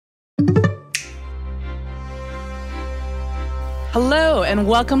Hello, and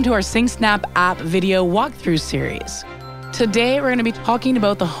welcome to our SingSnap app video walkthrough series. Today, we're going to be talking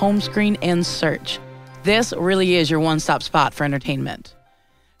about the home screen and search. This really is your one-stop spot for entertainment.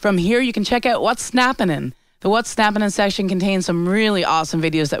 From here, you can check out What's Snappin'. The What's Snappin' section contains some really awesome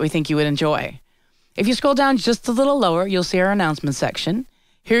videos that we think you would enjoy. If you scroll down just a little lower, you'll see our announcement section.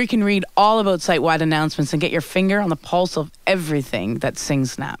 Here you can read all about site-wide announcements and get your finger on the pulse of everything that's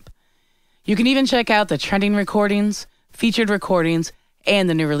SingSnap. You can even check out the trending recordings, featured recordings, and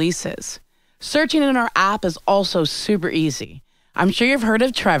the new releases. Searching in our app is also super easy. I'm sure you've heard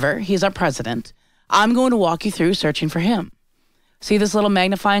of Trevor. He's our president. I'm going to walk you through searching for him. See this little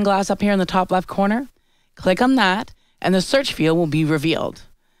magnifying glass up here in the top left corner? Click on that, and the search field will be revealed.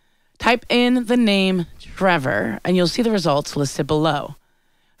 Type in the name Trevor, and you'll see the results listed below.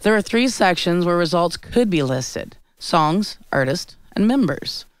 There are 3 sections where results could be listed: songs, artists, and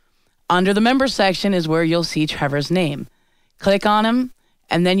members. Under the members section is where you'll see Trevor's name. Click on him,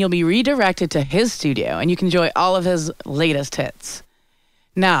 and then you'll be redirected to his studio, and you can enjoy all of his latest hits.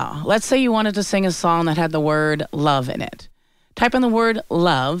 Now, let's say you wanted to sing a song that had the word love in it. Type in the word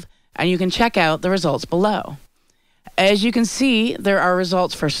love, and you can check out the results below. As you can see, there are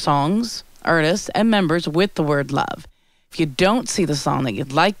results for songs, artists, and members with the word love. If you don't see the song that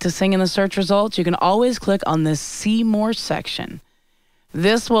you'd like to sing in the search results, you can always click on this See More section.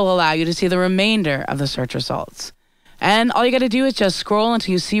 This will allow you to see the remainder of the search results. And all you got to do is just scroll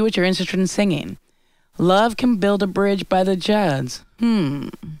until you see what you're interested in singing. Love Can Build a Bridge by the Judds.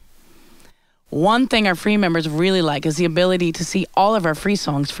 One thing our free members really like is the ability to see all of our free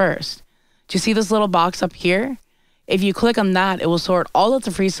songs first. Do you see this little box up here? If you click on that, it will sort all of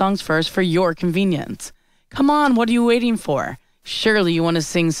the free songs first for your convenience. Come on, what are you waiting for? Surely you want to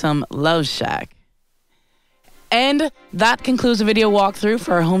sing some Love Shack. And that concludes the video walkthrough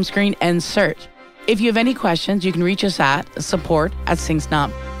for our home screen and search. If you have any questions, you can reach us at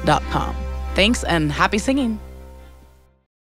support@singsnap.com. Thanks and happy singing.